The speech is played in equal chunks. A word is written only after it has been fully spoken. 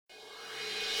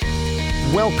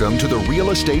Welcome to the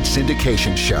Real Estate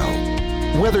Syndication Show.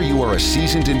 Whether you are a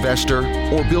seasoned investor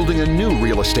or building a new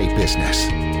real estate business,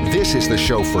 this is the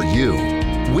show for you.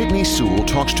 Whitney Sewell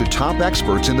talks to top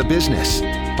experts in the business.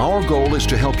 Our goal is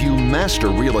to help you master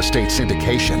real estate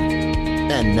syndication.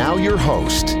 And now your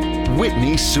host,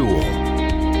 Whitney Sewell.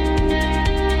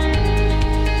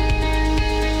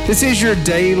 This is your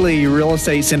daily real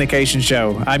estate syndication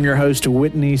show. I'm your host,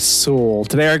 Whitney Sewell.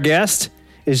 Today our guest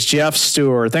is Geoff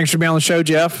Stuhr. Thanks for being on the show,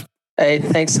 Geoff. Hey,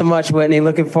 thanks so much, Whitney.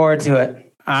 Looking forward to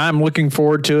it. I'm looking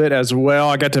forward to it as well.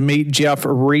 I got to meet Geoff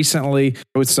recently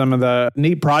with some of the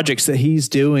neat projects that he's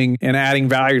doing and adding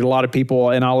value to a lot of people,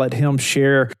 and I'll let him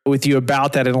share with you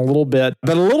about that in a little bit.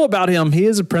 But a little about him, he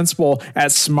is a principal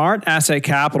at Smart Asset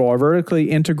Capital, a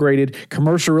vertically integrated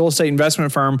commercial real estate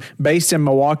investment firm based in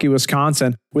Milwaukee,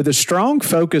 Wisconsin, with a strong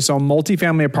focus on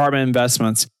multifamily apartment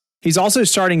investments. He's also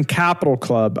starting Capital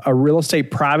Club, a real estate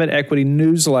private equity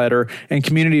newsletter and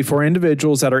community for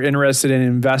individuals that are interested in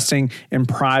investing in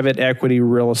private equity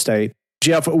real estate.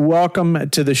 Geoff,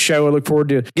 welcome to the show. I look forward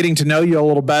to getting to know you a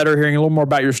little better, hearing a little more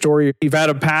about your story. You've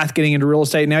had a path getting into real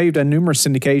estate. Now you've done numerous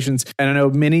syndications, and I know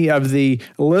many of the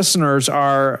listeners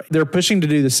they're pushing to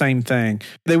do the same thing.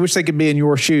 They wish they could be in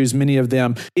your shoes, many of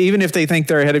them. Even if they think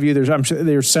they're ahead of you, I'm sure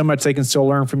there's so much they can still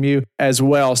learn from you as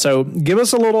well. So give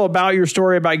us a little about your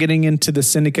story about getting into the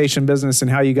syndication business and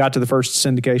how you got to the first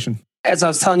syndication. As I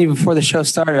was telling you before the show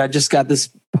started, I just got this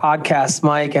podcast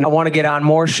mic and I want to get on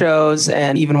more shows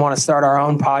and even want to start our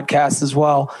own podcast as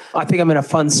well. I think I'm in a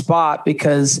fun spot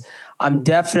because I'm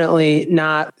definitely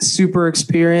not super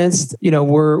experienced.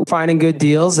 We're finding good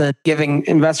deals and giving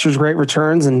investors great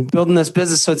returns and building this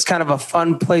business. So it's kind of a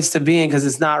fun place to be in because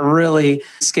it's not really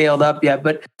scaled up yet.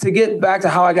 But to get back to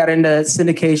how I got into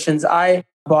syndications, I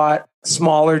bought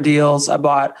smaller deals. I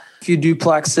bought a few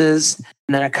duplexes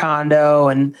and then a condo.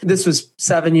 And this was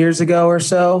 7 years ago or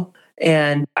so.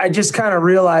 And I just kind of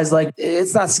realized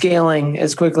it's not scaling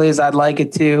as quickly as I'd like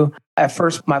it to. At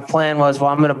first, my plan was,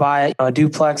 I'm going to buy a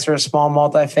duplex or a small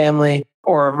multifamily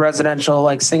or a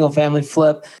residential, single family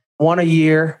flip, one a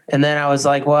year. And then I was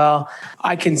like,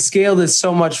 I can scale this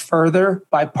so much further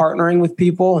by partnering with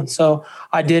people. And so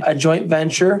I did a joint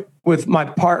venture with my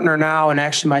partner now, and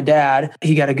actually my dad.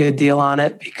 He got a good deal on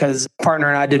it because partner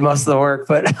and I did most of the work.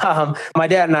 But my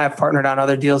dad and I have partnered on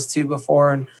other deals too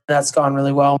before, and that's gone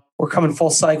really well. We're coming full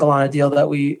cycle on a deal that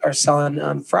we are selling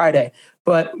on Friday.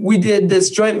 But we did this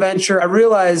joint venture. I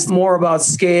realized more about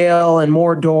scale and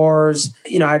more doors.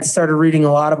 I'd started reading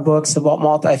a lot of books about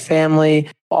multifamily,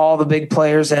 all the big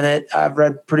players in it. I've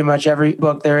read pretty much every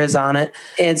book there is on it.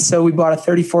 And so we bought a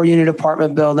 34-unit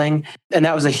apartment building, and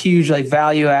that was a huge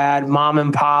value add, mom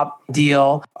and pop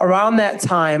deal. Around that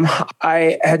time,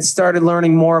 I had started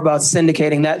learning more about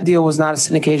syndicating. That deal was not a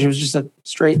syndication. It was just a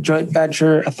straight joint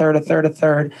venture, a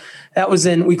third.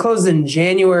 We closed in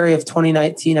January of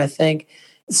 2019, I think.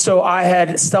 So I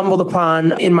had stumbled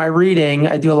upon in my reading,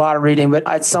 I do a lot of reading, but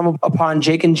I'd stumbled upon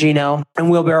Jake and Gino and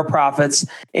Wheelbarrow Profits,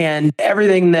 and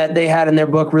everything that they had in their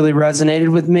book really resonated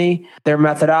with me. Their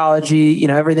methodology,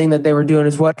 everything that they were doing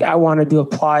is what I wanted to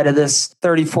apply to this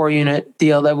 34-unit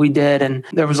deal that we did. And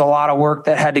there was a lot of work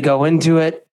that had to go into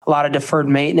it, a lot of deferred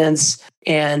maintenance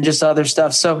and just other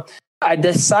stuff. So I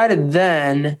decided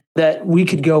then that we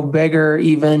could go bigger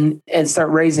even and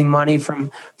start raising money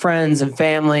from friends and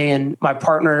family. And my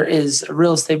partner is a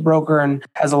real estate broker and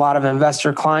has a lot of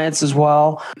investor clients as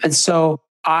well. And so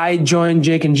I joined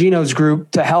Jake and Gino's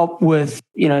group to help with,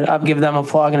 I'll give them a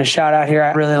plug and a shout out here.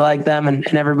 I really like them and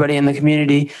everybody in the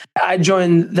community. I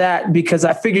joined that because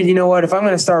I figured, if I'm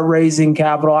going to start raising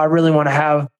capital, I really want to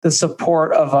have the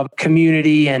support of a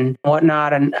community and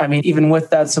whatnot. And I mean, even with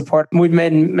that support, we've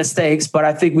made mistakes, but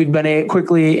I think we've been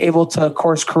quickly able to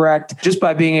course correct just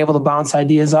by being able to bounce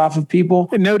ideas off of people.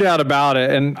 No doubt about it.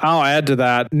 And I'll add to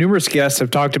that. Numerous guests have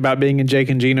talked about being in Jake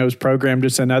and Gino's program,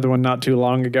 just another one not too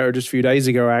long ago, or just a few days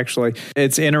ago, actually.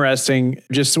 It's interesting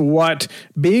just what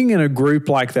being in a group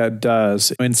like that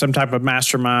does in some type of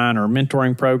mastermind or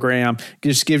mentoring program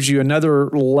just gives you another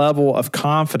level of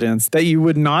confidence that you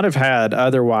would not have had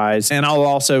otherwise. And I'll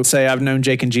also say I've known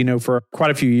Jake and Gino for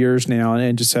quite a few years now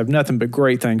and just have nothing but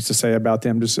great things to say about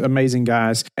them. Just amazing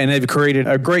guys. And they've created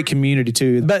a great community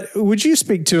too. But would you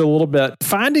speak to a little bit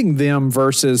finding them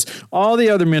versus all the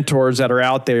other mentors that are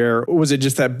out there? Was it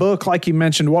just that book, like you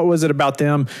mentioned? What was it about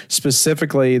them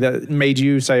specifically that made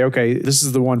you say, okay, this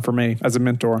is the one for me as a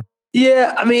mentor?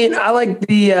 Yeah, I mean, I like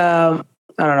the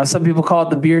I don't know, some people call it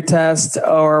the beer test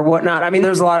or whatnot. I mean,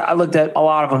 there's a lot. I looked at a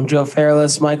lot of them, Joe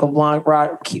Fairless, Michael Blanc,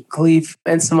 Rod Cleef,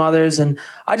 and some others. And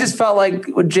I just felt like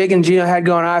what Jake and Gino had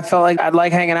going on, I felt like I'd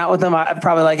like hanging out with them. I'd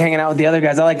probably like hanging out with the other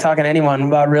guys. I like talking to anyone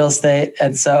about real estate.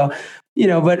 And so,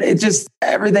 but it just,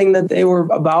 everything that they were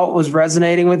about was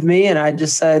resonating with me. And I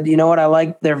just said, you know what, I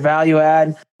like their value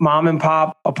add mom and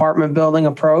pop apartment building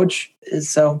approach.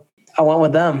 So I went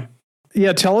with them.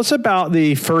 Yeah, tell us about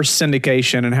the first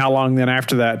syndication and how long then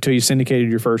after that till you syndicated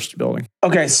your first building.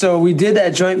 Okay, so we did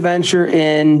that joint venture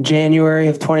in January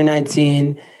of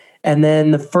 2019. And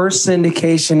then the first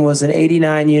syndication was an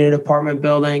 89-unit apartment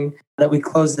building that we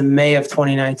closed in May of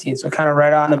 2019. So kind of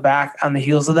right on the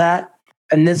heels of that.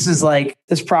 And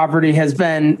this property has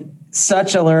been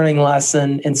such a learning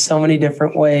lesson in so many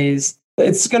different ways.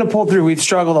 It's going to pull through. We've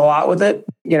struggled a lot with it.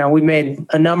 We made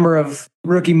a number of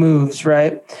rookie moves,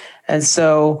 right? And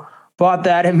so bought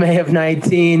that in May of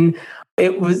 19.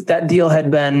 That deal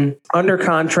had been under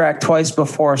contract twice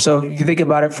before. So if you think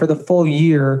about it, for the full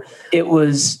year, it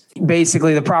was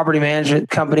basically the property management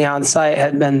company on site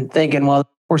had been thinking, well,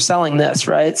 we're selling this,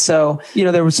 right? So,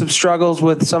 there were some struggles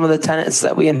with some of the tenants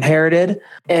that we inherited,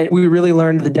 and we really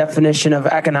learned the definition of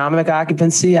economic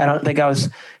occupancy. I don't think I was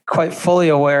quite fully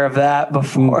aware of that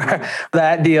before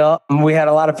that deal. We had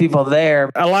a lot of people there.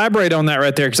 Elaborate on that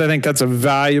right there, because I think that's a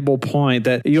valuable point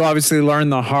that you obviously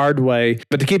learned the hard way,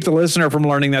 but to keep the listener from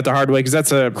learning that the hard way, because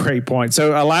that's a great point.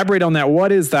 So elaborate on that.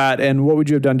 What is that and what would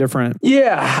you have done different?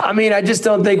 Yeah. I mean, I just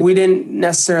don't think we didn't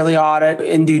necessarily audit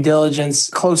in due diligence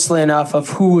closely enough of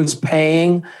who was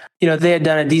paying. They had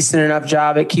done a decent enough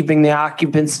job at keeping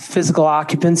the physical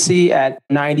occupancy at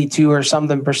 92 or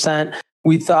something percent.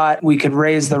 We thought we could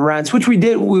raise the rents, which we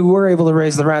did. We were able to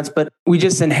raise the rents, but we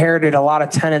just inherited a lot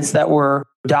of tenants that were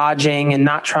dodging and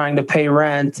not trying to pay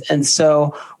rent. And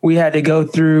so we had to go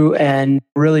through and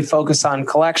really focus on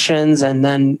collections. And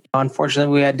then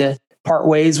unfortunately, we had to part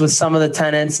ways with some of the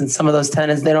tenants, and some of those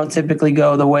tenants, they don't typically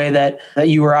go the way that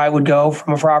you or I would go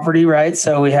from a property, right?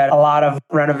 So we had a lot of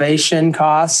renovation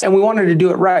costs and we wanted to do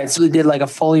it right. So we did like a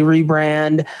fully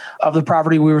rebrand of the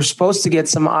property. We were supposed to get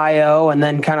some IO, and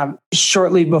then kind of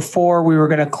shortly before we were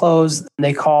going to close,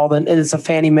 they called, and it's a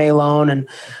Fannie Mae loan and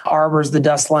Arbor's the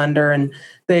dust lender. And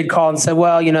they had called and said,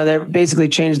 well, they basically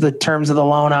changed the terms of the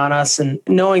loan on us. And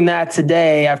knowing that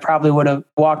today, I probably would have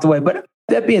walked away. But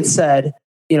that being said,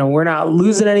 we're not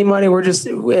losing any money.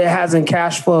 It hasn't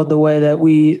cash flowed the way that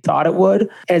we thought it would.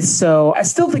 And so I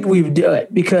still think we would do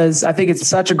it because I think it's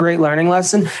such a great learning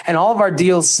lesson. And all of our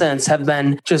deals since have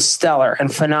been just stellar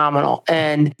and phenomenal.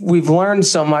 And we've learned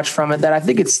so much from it that I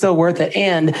think it's still worth it.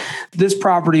 And this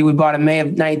property we bought in May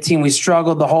of 19, we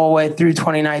struggled the whole way through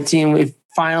 2019. We've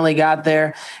finally got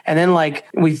there. And then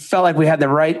we felt like we had the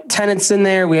right tenants in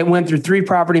there. We went through 3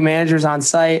 property managers on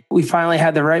site. We finally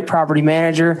had the right property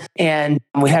manager and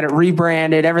we had it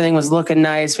rebranded. Everything was looking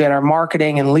nice. We had our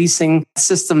marketing and leasing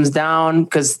systems down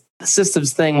because the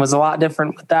systems thing was a lot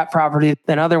different with that property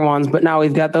than other ones, but now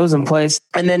we've got those in place.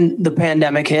 And then the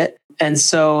pandemic hit. And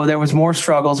so there was more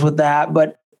struggles with that,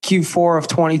 but Q4 of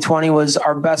 2020 was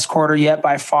our best quarter yet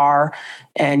by far.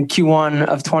 And Q1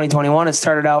 of 2021, it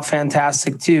started out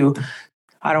fantastic too.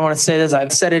 I don't want to say this.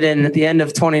 I've said it at the end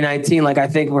of 2019. I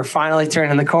think we're finally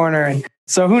turning the corner. And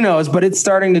so who knows, but it's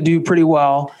starting to do pretty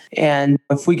well. And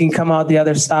if we can come out the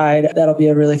other side, that'll be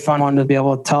a really fun one to be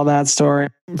able to tell that story.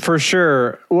 For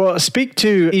sure. Well, speak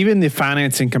to even the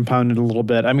financing component a little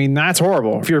bit. I mean, that's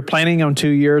horrible. If you're planning on 2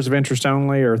 years of interest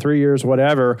only or 3 years,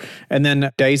 whatever, and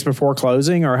then days before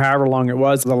closing or however long it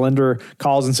was, the lender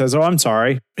calls and says, oh, I'm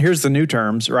sorry, here's the new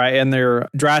terms, right? And they're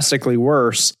drastically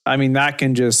worse. I mean, that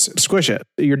can just squish it.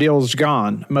 Your deal's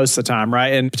gone most of the time,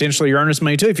 right? And potentially your earnest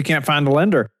money too, if you can't find a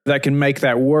lender that can make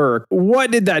that work.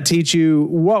 What did that teach you?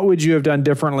 What would you have done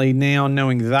differently now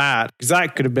knowing that? Because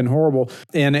that could have been horrible.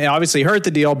 And it obviously hurt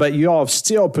the deal, but you all have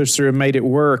still pushed through and made it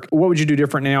work. What would you do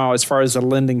different now as far as the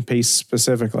lending piece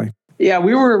specifically? Yeah,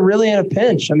 we were really in a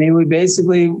pinch. I mean, we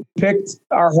basically picked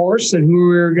our horse and who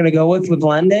we were going to go with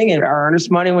lending, and our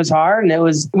earnest money was hard, and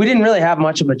we didn't really have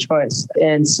much of a choice.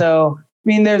 And so,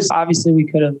 there's obviously we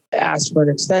could have asked for an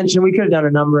extension. We could have done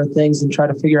a number of things and try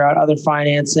to figure out other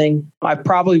financing. I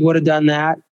probably would have done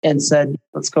that and said,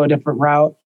 let's go a different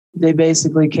route. They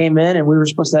basically came in and we were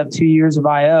supposed to have 2 years of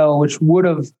IO, which would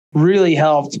have really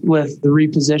helped with the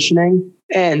repositioning.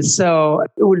 And so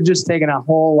it would have just taken a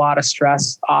whole lot of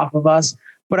stress off of us.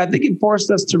 But I think it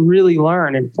forced us to really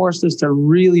learn and forced us to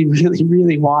really, really,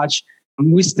 really watch.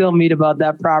 We still meet about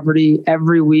that property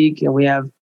every week, and we have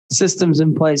systems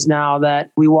in place now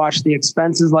that we watch the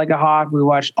expenses like a hawk. We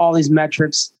watch all these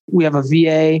metrics. We have a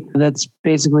VA that's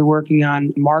basically working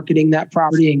on marketing that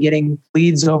property and getting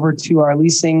leads over to our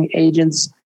leasing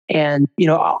agents. And,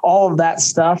 all of that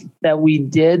stuff that we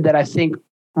did that I think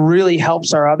really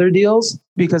helps our other deals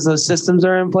because those systems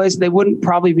are in place. They wouldn't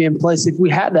probably be in place if we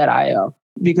had that IO,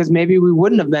 because maybe we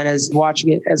wouldn't have been as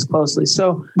watching it as closely.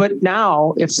 So, but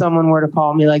now if someone were to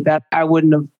call me like that, I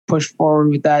wouldn't have pushed forward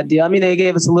with that deal. I mean, they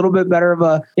gave us a little bit better of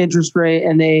a interest rate,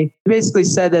 and they basically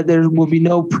said that there will be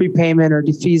no prepayment or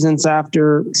defeasance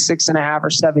after 6.5 or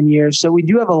 7 years. So we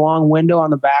do have a long window on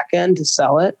the back end to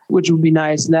sell it, which would be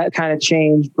nice. And that kind of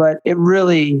changed, but it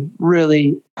really,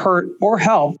 really hurt or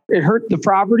helped. It hurt the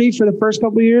property for the first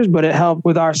couple of years, but it helped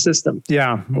with our system.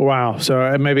 Yeah. Wow.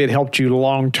 So maybe it helped you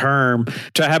long term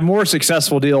to have more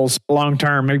successful deals long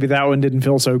term. Maybe that one didn't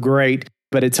feel so great,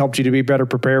 but it's helped you to be better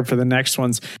prepared for the next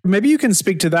ones. Maybe you can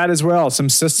speak to that as well. Some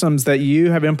systems that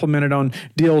you have implemented on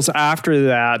deals after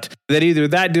that either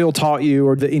that deal taught you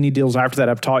or any deals after that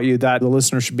have taught you that the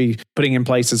listener should be putting in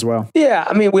place as well. Yeah.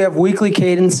 I mean, we have weekly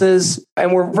cadences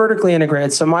and we're vertically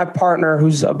integrated. So my partner,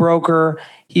 who's a broker,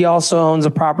 he also owns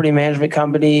a property management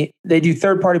company. They do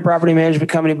third-party property management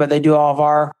company, but they do all of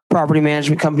our property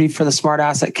management company for the smart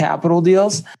asset capital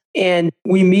deals. And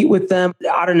we meet with them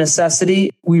out of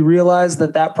necessity. We realized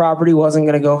that property wasn't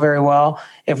going to go very well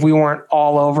if we weren't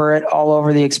all over it, all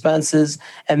over the expenses,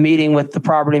 and meeting with the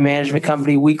property management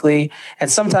company weekly.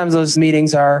 And sometimes those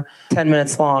meetings are 10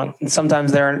 minutes long, and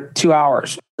sometimes they're 2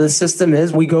 hours. The system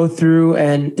is we go through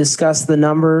and discuss the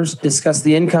numbers, discuss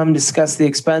the income, discuss the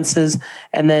expenses,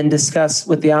 and then discuss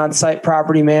with the on-site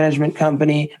property management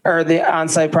company or the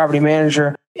on-site property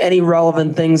manager any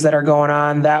relevant things that are going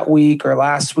on that week or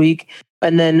last week.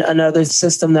 And then another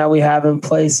system that we have in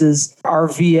place is our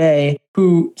VA,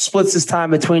 who splits his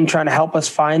time between trying to help us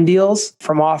find deals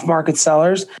from off-market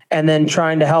sellers and then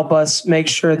trying to help us make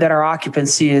sure that our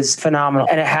occupancy is phenomenal.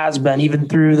 And it has been even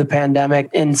through the pandemic.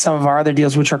 In some of our other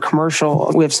deals, which are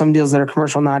commercial, we have some deals that are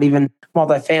commercial, not even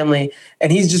multifamily.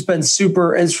 And he's just been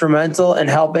super instrumental in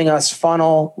helping us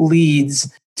funnel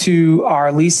leads to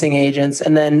our leasing agents,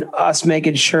 and then us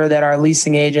making sure that our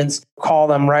leasing agents call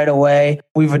them right away.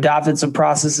 We've adopted some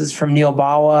processes from Neil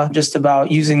Bawa just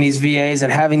about using these VAs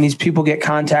and having these people get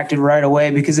contacted right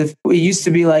away. Because if it used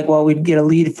to be like, well, we'd get a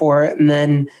lead for it and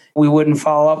then we wouldn't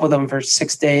follow up with them for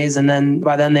 6 days. And then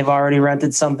by then they've already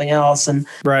rented something else. And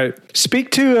right.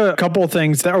 Speak to a couple of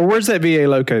things. Where's that VA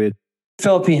located?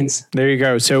 Philippines. There you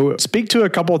go. So speak to a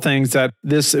couple of things that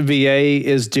this VA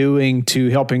is doing to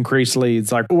help increase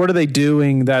leads. Like what are they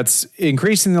doing that's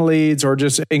increasing the leads or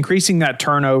just increasing that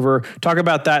turnover? Talk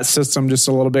about that system just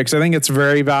a little bit because I think it's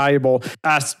very valuable.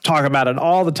 I talk about it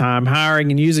all the time, hiring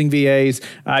and using VAs.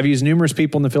 I've used numerous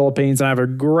people in the Philippines and I have a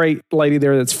great lady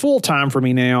there that's full-time for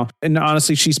me now. And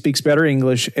honestly, she speaks better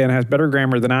English and has better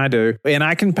grammar than I do. And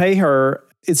I can pay her.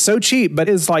 It's so cheap, but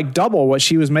it's like double what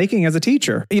she was making as a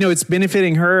teacher. It's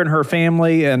benefiting her and her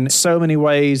family in so many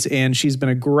ways, and she's been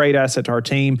a great asset to our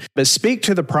team. But speak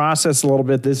to the process a little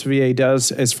bit this VA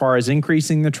does as far as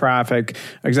increasing the traffic,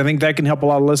 because I think that can help a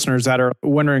lot of listeners that are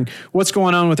wondering what's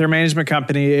going on with their management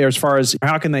company as far as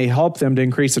how can they help them to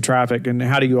increase the traffic, and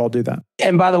how do you all do that?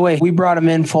 And by the way, we brought him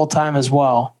in full-time as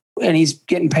well, and he's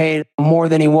getting paid more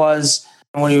than he was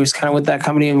when he was kind of with that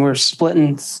company, and we're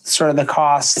splitting sort of the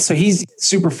costs. So he's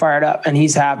super fired up and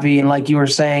he's happy. And like you were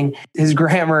saying, his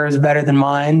grammar is better than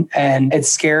mine and it's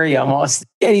scary almost.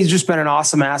 And he's just been an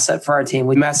awesome asset for our team.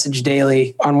 We message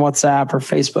daily on WhatsApp or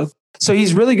Facebook. So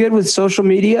he's really good with social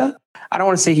media. I don't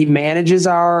want to say he manages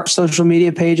our social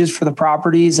media pages for the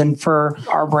properties and for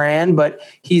our brand, but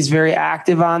he's very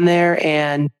active on there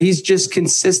and he's just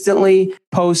consistently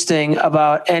posting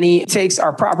about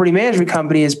our property management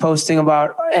company is posting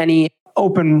about any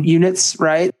open units,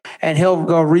 right? And he'll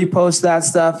go repost that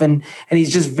stuff and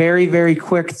he's just very, very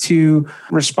quick to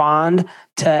respond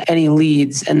to any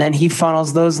leads. And then he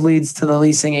funnels those leads to the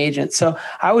leasing agent. So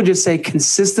I would just say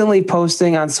consistently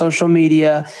posting on social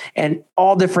media and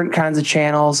all different kinds of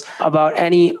channels about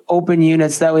any open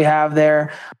units that we have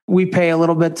there. We pay a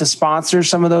little bit to sponsor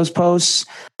some of those posts.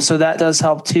 So that does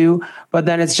help too. But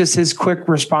then it's just his quick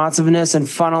responsiveness and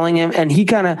funneling him. And he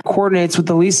kind of coordinates with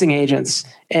the leasing agents.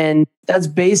 And that's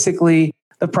basically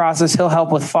the process. He'll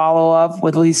help with follow-up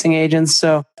with leasing agents.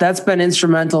 So that's been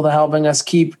instrumental to helping us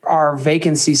keep our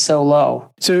vacancy so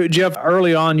low. So Geoff,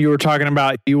 early on, you were talking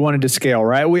about you wanted to scale,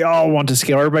 right? We all want to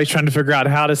scale. Everybody's trying to figure out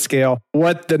how to scale,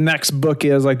 what the next book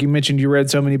is. Like you mentioned, you read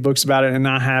so many books about it and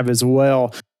I have as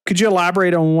well. Could you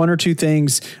elaborate on one or two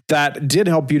things that did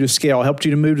help you to scale, helped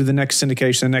you to move to the next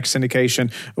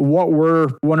syndication? What were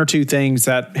one or two things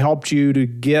that helped you to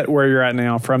get where you're at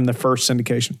now from the first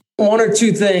syndication? One or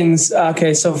two things.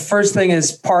 Okay, so first thing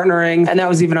is partnering, and that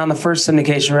was even on the first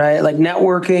syndication, right? Like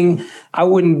networking. I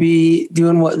wouldn't be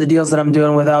doing the deals that I'm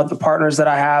doing without the partners that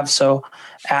I have. So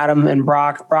Adam and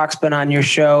Brock. Brock's been on your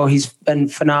show. He's been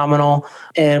phenomenal.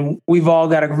 And we've all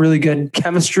got a really good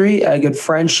chemistry, a good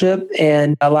friendship,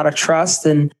 and a lot of trust.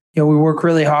 And we work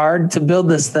really hard to build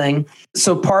this thing.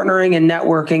 So partnering and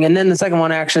networking. And then the second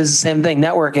one actually is the same thing,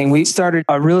 networking. We started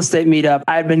a real estate meetup.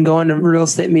 I had been going to real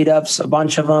estate meetups, a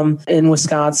bunch of them in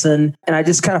Wisconsin. And I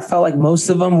just kind of felt like most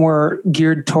of them were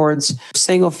geared towards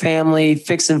single family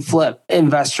fix and flip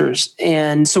investors.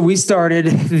 And so we started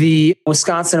the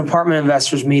Wisconsin Apartment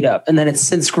Investors Meetup. And then it's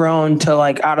since grown to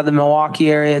like out of the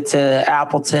Milwaukee area to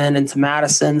Appleton and to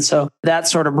Madison. So that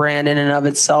sort of brand in and of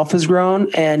itself has grown.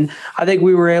 And I think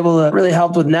we were able to really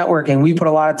help with networking. We put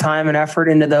a lot of time and effort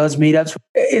into those meetups.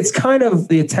 It's kind of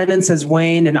the attendance has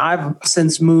waned, and I've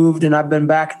since moved and I've been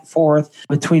back and forth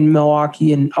between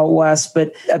Milwaukee and out west.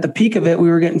 But at the peak of it, we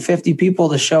were getting 50 people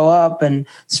to show up and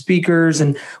speakers.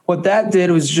 And what that did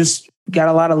was just got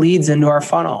a lot of leads into our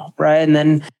funnel, right? And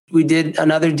then we did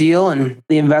another deal, and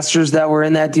the investors that were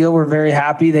in that deal were very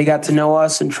happy. They got to know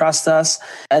us and trust us.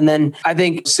 And then I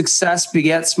think success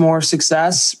begets more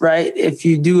success, right? If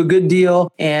you do a good deal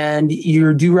and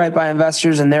you do right by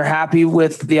investors and they're happy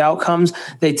with the outcomes,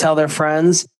 they tell their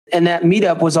friends. And that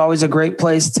meetup was always a great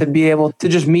place to be able to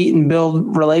just meet and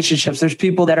build relationships. There's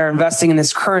people that are investing in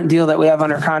this current deal that we have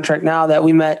under contract now that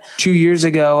we met 2 years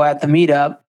ago at the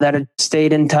meetup that had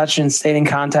stayed in touch and stayed in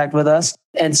contact with us.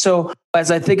 And so as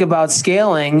I think about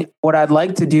scaling, what I'd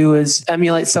like to do is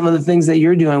emulate some of the things that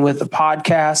you're doing with the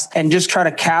podcast and just try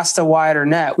to cast a wider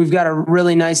net. We've got a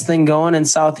really nice thing going in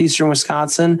southeastern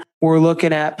Wisconsin. We're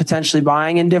looking at potentially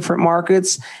buying in different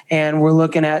markets, and we're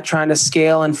looking at trying to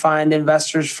scale and find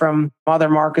investors from other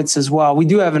markets as well. We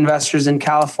do have investors in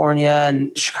California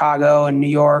and Chicago and New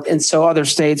York and so other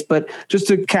states, but just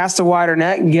to cast a wider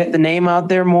net and get the name out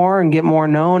there more and get more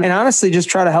known, and honestly, just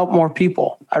try to help more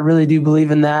people. I really do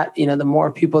believe in that. The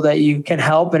more people that you can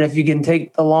help, and if you can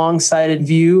take the long-sighted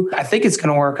view, I think it's going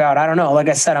to work out. I don't know. Like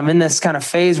I said, I'm in this kind of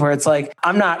phase where it's like,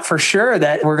 I'm not for sure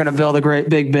that we're going to build a great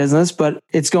big business, but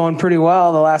it's going pretty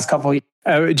well the last couple of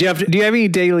years. Geoff, do you have any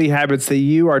daily habits that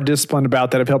you are disciplined about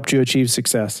that have helped you achieve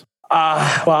success?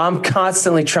 Well, I'm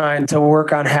constantly trying to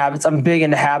work on habits. I'm big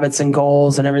into habits and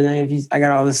goals and everything. I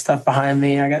got all this stuff behind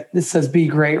me. This says Be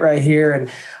Great right here,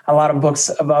 and a lot of books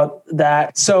about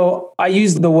that. So I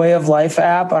use the Way of Life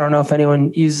app. I don't know if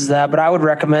anyone uses that, but I would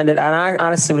recommend it. And I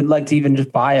honestly would like to even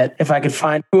just buy it if I could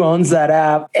find who owns that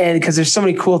app. And because there's so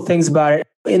many cool things about it.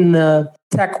 In the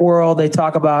tech world, they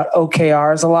talk about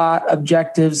OKRs a lot,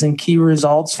 objectives and key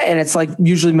results. And it's like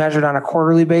usually measured on a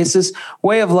quarterly basis.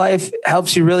 Way of Life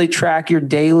helps you really track your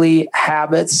daily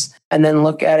habits and then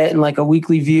look at it in like a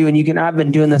weekly view. And I've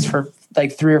been doing this for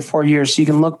like 3 or 4 years. So you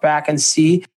can look back and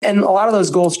see. And a lot of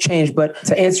those goals change. But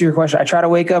to answer your question, I try to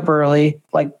wake up early,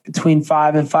 like between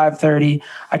 5 and 5:30.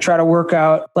 I try to work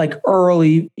out like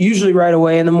early, usually right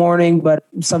away in the morning. But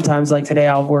sometimes like today,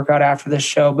 I'll work out after this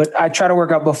show. But I try to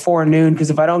work out before noon, because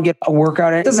if I don't get a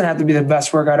workout, it doesn't have to be the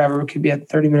best workout ever. It could be a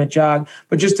 30-minute jog.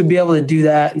 But just to be able to do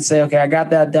that and say, okay, I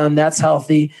got that done. That's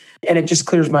healthy. And it just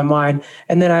clears my mind.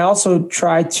 And then I also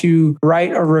try to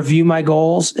write or review my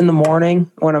goals in the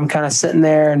morning when I'm kind of sitting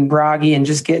there and groggy and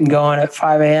just getting going at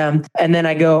 5 a.m. And then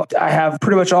I have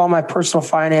pretty much all my personal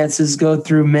finances go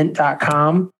through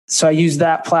mint.com. So I use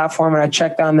that platform and I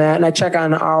checked on that, and I check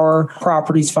on our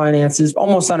property's finances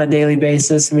almost on a daily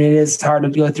basis. I mean, it's hard to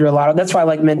go through a lot of, that's why I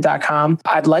like mint.com.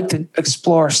 I'd like to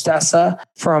explore Stessa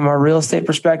from a real estate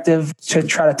perspective to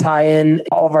try to tie in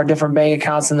all of our different bank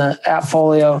accounts in the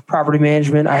Appfolio property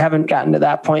management. I haven't gotten to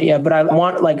that point yet, but I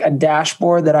want like a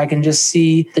dashboard that I can just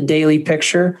see the daily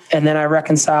picture, and then I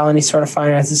reconcile any sort of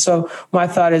finances. So my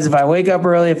thought is, if I wake up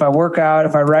early, if I work out,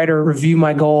 if I write or review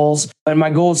my goals, and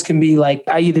my goals can be like,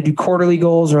 I either do quarterly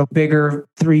goals or bigger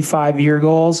 3-5 year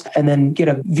goals, and then get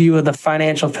a view of the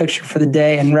financial picture for the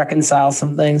day and reconcile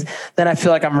some things, then I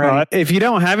feel like I'm ready. If you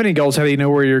don't have any goals, how do you know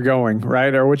where you're going,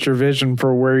 right? Or what's your vision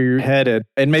for where you're headed?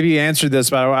 And maybe you answered this,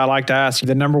 but I like to ask you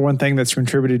the number one thing that's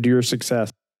contributed to your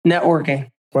success. Networking.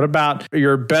 What about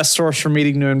your best source for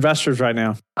meeting new investors right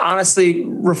now? Honestly,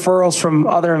 referrals from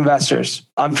other investors.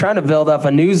 I'm trying to build up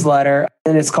a newsletter,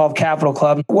 and it's called Capital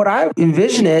Club. What I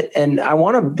envision it, and I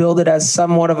want to build it as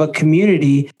somewhat of a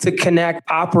community to connect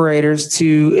operators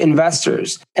to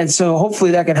investors. And so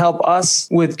hopefully that can help us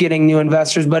with getting new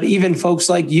investors, but even folks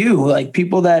like you, like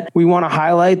people that we want to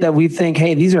highlight that we think,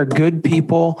 hey, these are good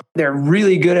people. They're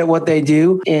really good at what they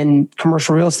do in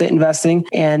commercial real estate investing.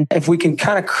 And if we can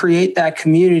kind of create that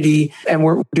community, and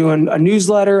we're doing a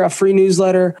newsletter, a free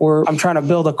newsletter, where I'm trying to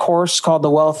build a course called the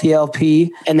Wealthy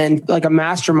LP, and then like a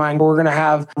mastermind where we're going to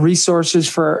have resources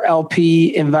for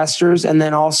LP investors, and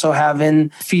then also having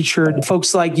featured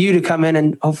folks like you to come in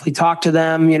and hopefully talk to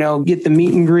them, get the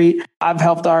meet and greet. I've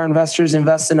helped our investors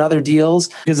invest in other deals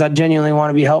because I genuinely want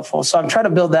to be helpful. So I'm trying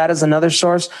to build that as another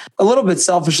source, a little bit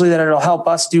selfishly, that it'll help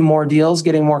us do more deals,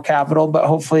 getting more capital, but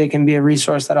hopefully it can be a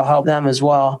resource that'll help them as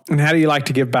well. And how do you like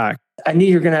to give back? I knew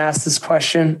you were going to ask this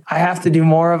question. I have to do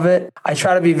more of it. I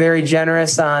try to be very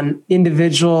generous on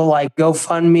individual, like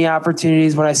GoFundMe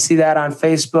opportunities when I see that on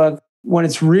Facebook. When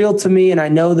it's real to me and I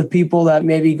know the people that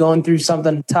may be going through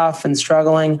something tough and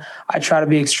struggling, I try to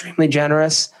be extremely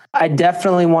generous. I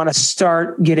definitely want to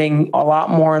start getting a lot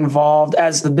more involved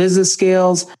as the business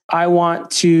scales. I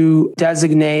want to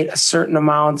designate a certain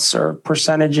amounts or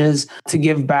percentages to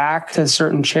give back to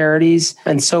certain charities.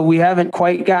 And so we haven't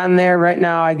quite gotten there. Right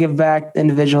now, I give back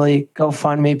individually,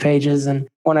 GoFundMe pages. And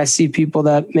when I see people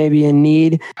that may be in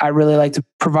need, I really like to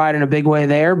provide in a big way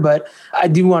there. But I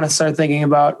do want to start thinking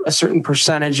about a certain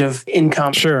percentage of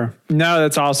income. Sure. No,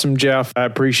 that's awesome, Geoff. I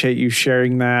appreciate you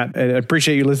sharing that. I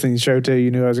appreciate you listening to the show too.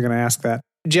 You knew I was going to ask that.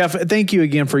 Geoff, thank you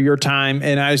again for your time.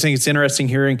 And I just think it's interesting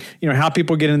hearing, how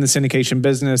people get in the syndication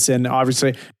business. And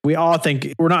obviously we all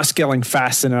think we're not scaling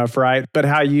fast enough, right? But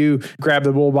how you grabbed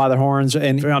the bull by the horns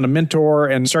and found a mentor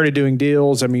and started doing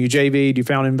deals. I mean, you JV'd, you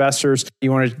found investors,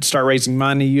 you wanted to start raising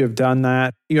money. You have done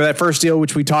that. That first deal,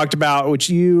 which we talked about, which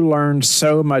you learned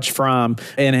so much from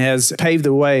and has paved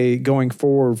the way going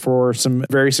forward for some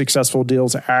very successful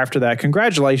deals after that.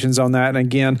 Congratulations on that. And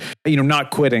again,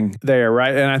 not quitting there,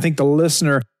 right? And I think the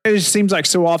listener, it just seems like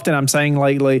so often I'm saying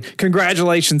lately,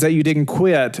 congratulations that you didn't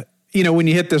quit, when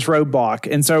you hit this roadblock.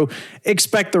 And so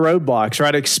expect the roadblocks,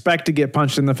 right? Expect to get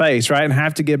punched in the face, right? And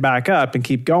have to get back up and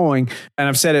keep going. And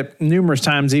I've said it numerous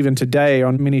times, even today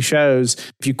on many shows,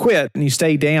 if you quit and you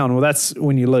stay down, well, that's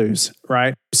when you lose,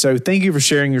 right? So thank you for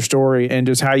sharing your story and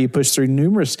just how you push through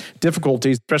numerous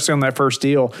difficulties, especially on that first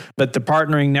deal, but the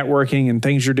partnering, networking, and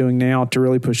things you're doing now to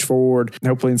really push forward and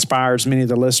hopefully inspires many of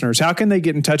the listeners. How can they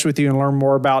get in touch with you and learn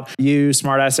more about you,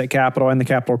 Smart Asset Capital, and the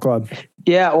Capital Club?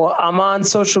 Yeah, well, I'm on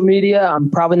social media. I'm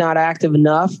probably not active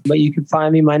enough, but you can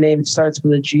find me. My name starts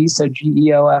with a G, so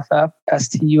Geoff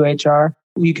Stuhr.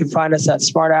 You can find us at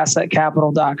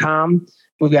smartassetcapital.com.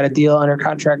 We've got a deal under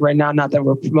contract right now, not that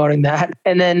we're promoting that.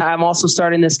 And then I'm also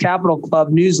starting this Capital Club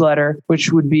newsletter,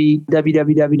 which would be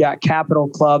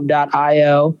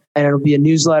www.capitalclub.io. And it'll be a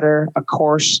newsletter, a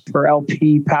course for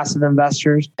LP passive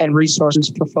investors, and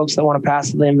resources for folks that want to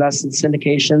passively invest in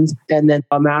syndications, and then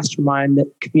a mastermind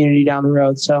community down the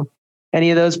road. So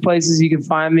any of those places you can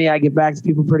find me. I get back to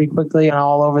people pretty quickly and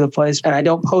all over the place. And I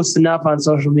don't post enough on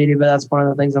social media, but that's one of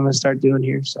the things I'm going to start doing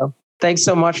here. So thanks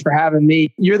so much for having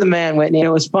me. You're the man, Whitney. It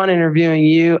was fun interviewing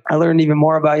you. I learned even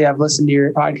more about you. I've listened to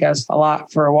your podcast a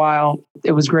lot for a while.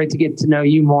 It was great to get to know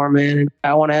you more, man.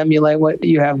 I want to emulate what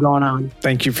you have going on.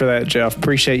 Thank you for that, Geoff.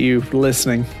 Appreciate you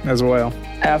listening as well.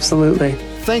 Absolutely.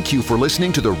 Thank you for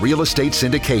listening to the Real Estate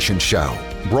Syndication Show,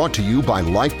 brought to you by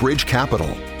LifeBridge Capital.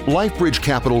 LifeBridge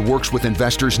Capital works with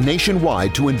investors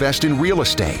nationwide to invest in real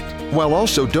estate, while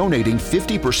also donating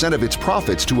 50% of its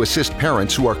profits to assist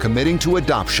parents who are committing to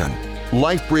adoption.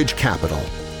 LifeBridge Capital,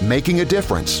 making a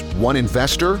difference, one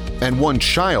investor and one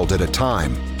child at a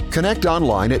time. Connect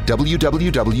online at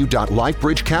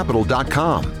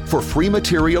www.lifebridgecapital.com for free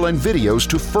material and videos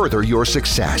to further your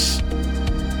success.